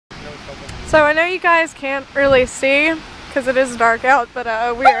So I know you guys can't really see because it is dark out, but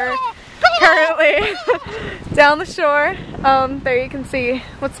we are currently down the shore. There you can see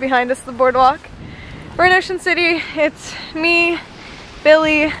what's behind us, the boardwalk. We're in Ocean City. It's me,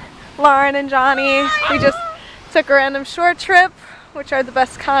 Billy, Lauren, and Johnny. We just took a random short trip, which are the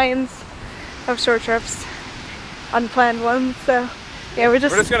best kinds of short trips, unplanned ones. So yeah, we're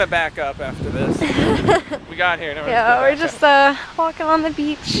just gonna back up after this. We got here. Yeah, we're just walking on the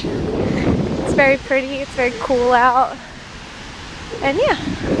beach. It's very pretty. It's very cool out, and yeah,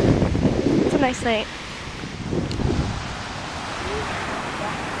 it's a nice night.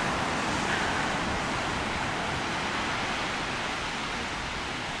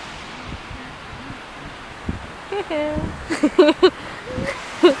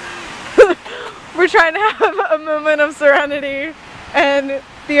 We're trying to have a moment of serenity, and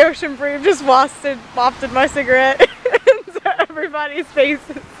the ocean breeze just wafted my cigarette into everybody's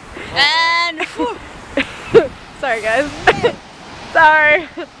faces. And sorry guys. Sorry.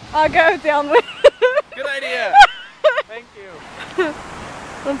 I'll go down with. Good idea. Thank you.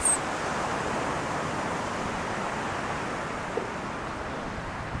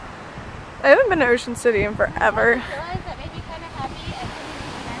 I haven't been to Ocean City in forever.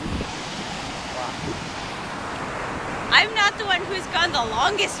 I'm not the one who's gone the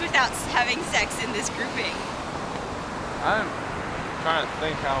longest without having sex in this grouping. I'm trying to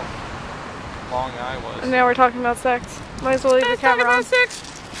think how long I was. And now we're talking about sex. Might as well leave the camera on. Let's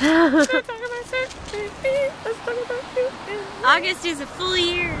talk about sex, baby. Let's talk about you. August is a full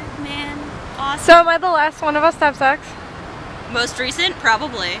year, man. Awesome. So am I the last one of us to have sex? Most recent,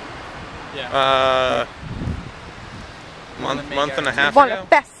 probably. Yeah. Month and a half Want ago. to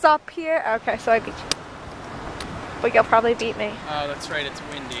fess up here? Okay, so I beat you. But you'll probably beat me. Oh, that's right, it's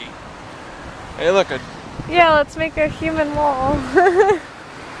windy. Hey, look. Yeah, let's make a human wall.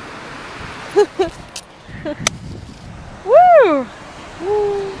 Woo!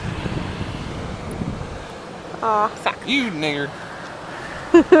 Woo! Aw, fuck. You nigger.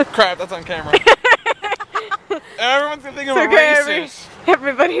 Crap, that's on camera. Everyone's gonna think I'm a racist.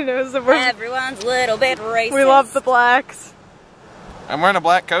 Everybody knows that Everyone's a little bit racist. we love the blacks. I'm wearing a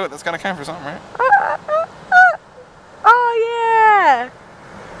black coat. That's gotta count for something, right? Oh yeah!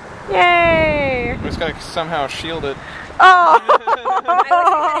 Yay! We just gotta somehow shield it. Oh!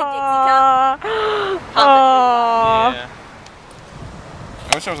 Yeah. I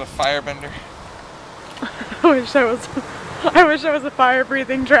wish I was a firebender. I wish I was a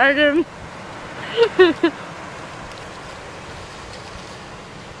fire-breathing dragon. How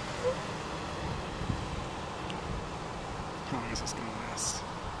long is this gonna last?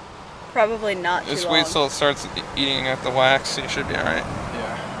 Probably not too Just long. wait till it starts eating at the wax, so you should be alright.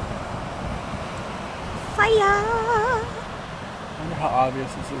 Yeah. Fire! I wonder how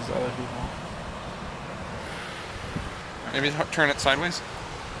obvious this is to other people. Maybe turn it sideways.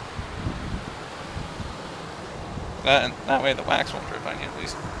 That way the wax won't drip on you, at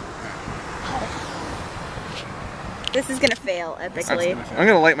least. This is gonna fail epically. I'm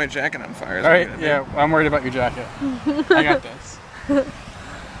gonna light my jacket on fire. Alright, yeah, I'm worried about your jacket. I got this.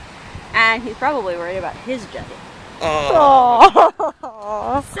 And he's probably worried about his jacket.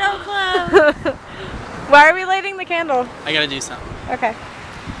 Oh. So close! Why are we lighting the candle? I gotta do something. Okay.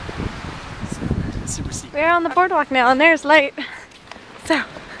 Super secret. We're on the boardwalk now, and there's light. So,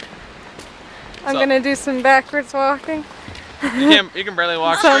 I'm gonna do some backwards walking. You can barely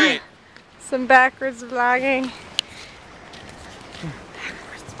walk straight. Some backwards vlogging.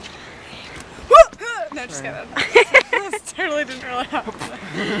 No, just kidding. This totally didn't really happen.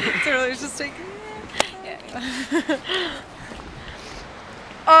 Totally was just taking. Yeah.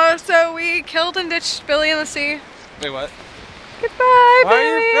 So we killed and ditched Billy in the sea. Wait, what? Goodbye, Why Billy.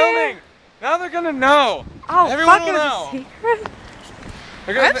 are you filming? Now they're gonna know. Oh, everyone fuck, will it was know. a secret.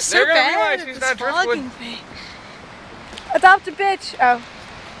 They're gonna realize she's not driftwood. Me. Adopt a bitch. Oh,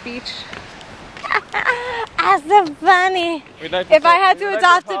 beach. That's so funny. If I had to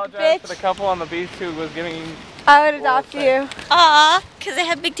adopt a bitch, for the couple on the beach who was giving. I would adopt you. Aw, because I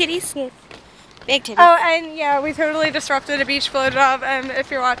have big titties. Yes. Big titties. Oh, and yeah, we totally disrupted a beach blowjob, and if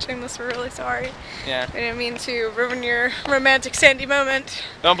you're watching this, we're really sorry. Yeah. We didn't mean to ruin your romantic sandy moment.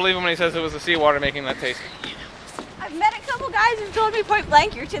 Don't believe him when he says it was the seawater making that taste. I've met a couple guys who told me point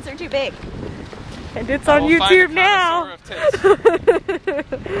blank your tits are too big. And it's on YouTube now.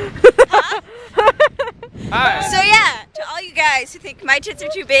 Hi. So yeah, to all you guys who think my tits are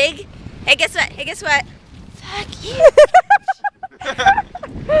too big, hey, guess what? Hey, guess what? Fuck you.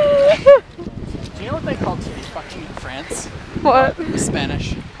 Do you know what they call titty fucking in France? What?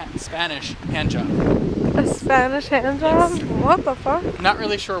 Spanish hand job. A Spanish hand job? What the fuck? Not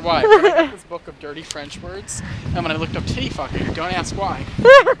really sure why. But I got this book of dirty French words, and when I looked up titty fucking, don't ask why.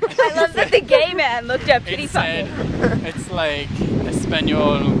 I love that the gay man looked up titty It said, fucking. it's like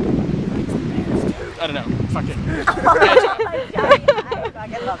Espanol. I don't know. Fucking. I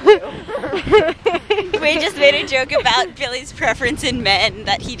love you. We just made a joke about Billy's preference in men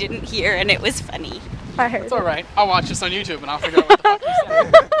that he didn't hear, and it was funny. I heard It's alright. I'll watch this on YouTube and I'll figure out what the fuck you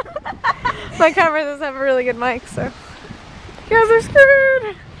said. My camera doesn't have a really good mic, so you guys are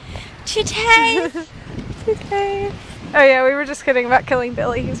screwed. Today. Okay. Oh yeah, we were just kidding about killing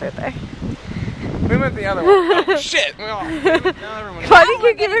Billy. He's right there. We went the other way. Oh shit! Now everyone. Why did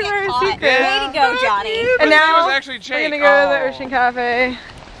you give her a secret? Way to go, Johnny. And now was actually Jake. we're gonna go to the Ocean Cafe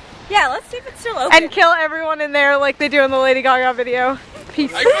Yeah, let's see if it's still open. and kill everyone in there like they do in the Lady Gaga video.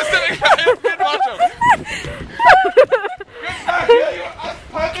 Peace. I was sitting there. Good macho.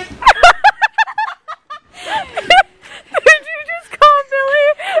 Did you just call Billy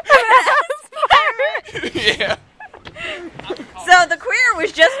an ass pirate? Yeah. So the queer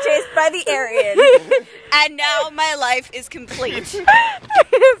was just chased by the Aryan, and now my life is complete.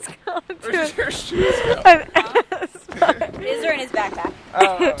 It's called Where's your shoes go? an ass pirate. These are in his backpack.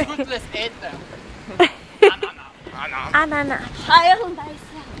 Toothless Ed though. Heil myself.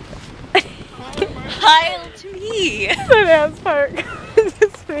 Heil to me. An ass pirate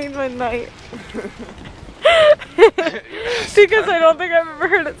just made my night. Because I don't think I've ever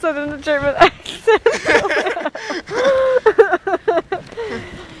heard it said in a German accent.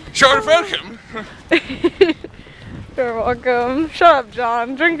 Sure, welcome. You're welcome. Shut up,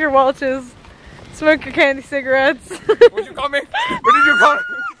 John. Drink your Welch's. Smoke your candy cigarettes. What did you call me? What did you call me?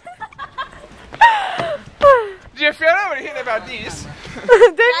 Did you feel it when you hear about these? Johnny's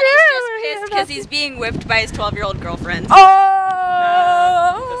just pissed because he's being whipped by his 12-year-old girlfriend. Oh!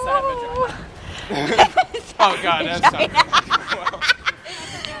 Oh god, that's so.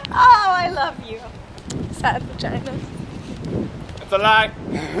 Oh, I love you. Sad vagina. It's a lie.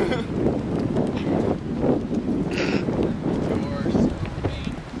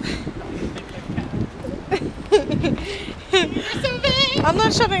 I'm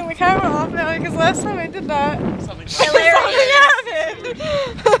not shutting the camera off now because last time I did that, Something something happened.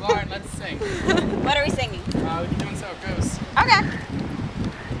 Lauren, let's sing. What are we singing? We're doing So It Goes. Okay.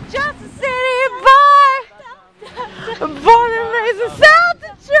 Just a city boy, born and raised in South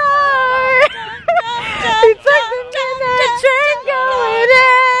Detroit. He took the midnight train going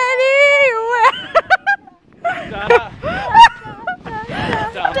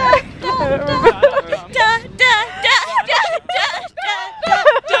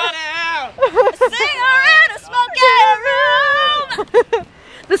Sing around a smoky room.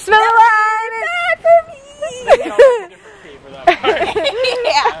 The smell of wine is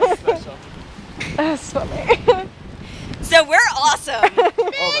Yeah. That's funny. So we're awesome.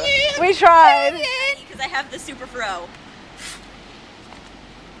 We tried. Because I have the super fro.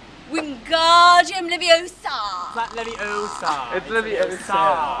 Wingardium Leviosa. Flat Leviosa. It's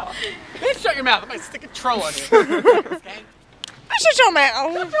Leviosa. Bitch, shut your mouth. I might stick a troll on you. Shut your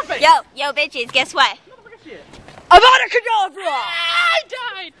mouth. Yo, bitches, guess what? Avada Kedavra! I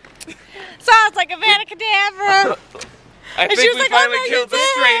died. Sounds like Avada Kedavra. I she think was we like, finally oh, no, killed you the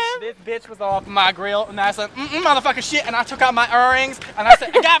straight. This bitch was off my grill, and I said, motherfucker shit, and I took out my earrings, and I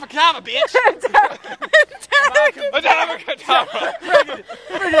said, Agavakava, bitch!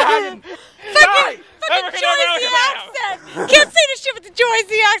 Fucking Jersey accent! Can't say this shit with the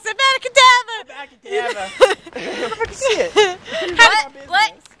Jersey accent. Avada Kedavra! Shit.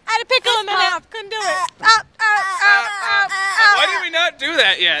 What? I had a pickle in my mouth. Couldn't do it. Why did we not do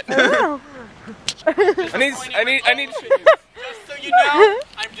that yet? I need. Just so you know,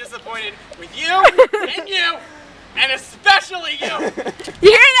 I'm disappointed with you, and you, and especially you! You hear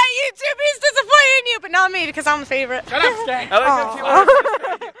that, YouTube? He's disappointed in you, but not me because I'm the favorite. Shut up, Skank! I like them too.